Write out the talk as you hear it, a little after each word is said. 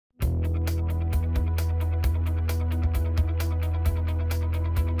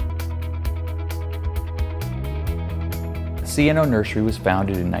C&O Nursery was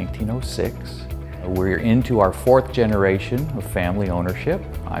founded in 1906. We're into our 4th generation of family ownership.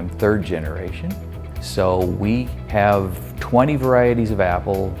 I'm 3rd generation. So we have 20 varieties of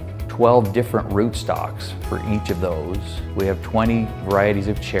apple, 12 different rootstocks for each of those. We have 20 varieties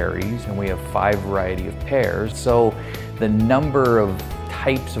of cherries, and we have 5 varieties of pears. So the number of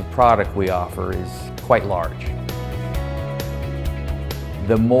types of product we offer is quite large.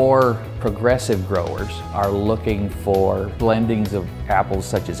 The more progressive growers are looking for blendings of apples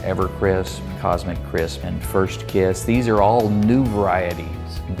such as Evercrisp, Cosmic Crisp, and First Kiss. These are all new varieties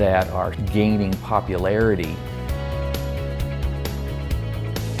that are gaining popularity.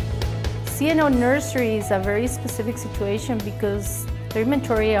 C&O Nursery is a very specific situation because their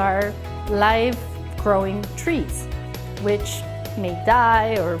inventory are live growing trees, which may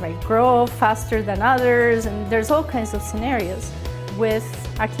die or might grow faster than others, and there's all kinds of scenarios. With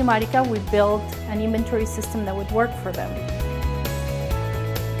Acumatica, we built an inventory system that would work for them.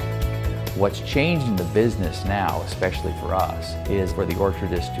 What's changed in the business now, especially for us, is for the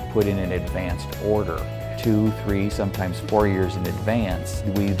orchardist to put in an advanced order. 2, 3, sometimes 4 years in advance.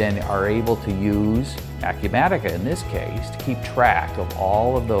 We then are able to use Acumatica, in this case, to keep track of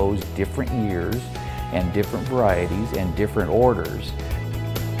all of those different years and different varieties and different orders.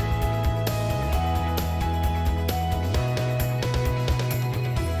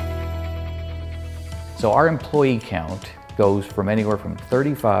 So our employee count goes from anywhere from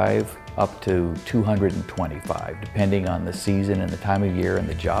 35 up to 225, depending on the season and the time of year and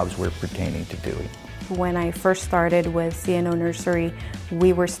the jobs we're pertaining to doing. When I first started with C&O Nursery,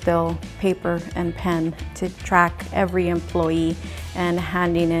 we were still paper and pen to track every employee and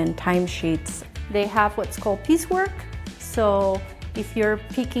handing in timesheets. They have what's called piecework. So if you're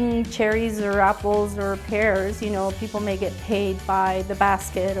picking cherries or apples or pears, you know, people may get paid by the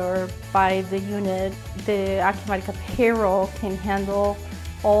basket or by the unit. The Acumatica payroll can handle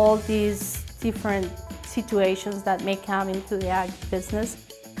all these different situations that may come into the ag business.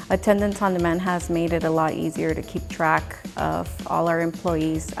 Attendance on Demand has made it a lot easier to keep track of all our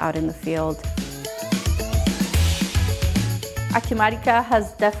employees out in the field. Acumatica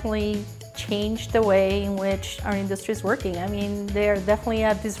has definitely changed the way in which our industry is working. I mean, they're definitely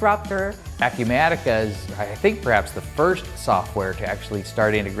a disruptor. Acumatica is, I think, perhaps the first software to actually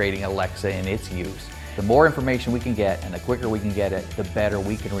start integrating Alexa in its use. The more information we can get and the quicker we can get it, the better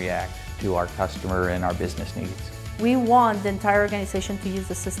we can react to our customer and our business needs. We want the entire organization to use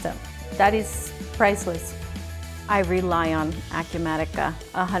the system. That is priceless. I rely on Acumatica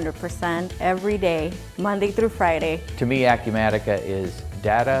 100% every day, Monday through Friday. To me, Acumatica is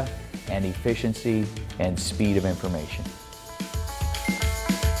data and efficiency and speed of information.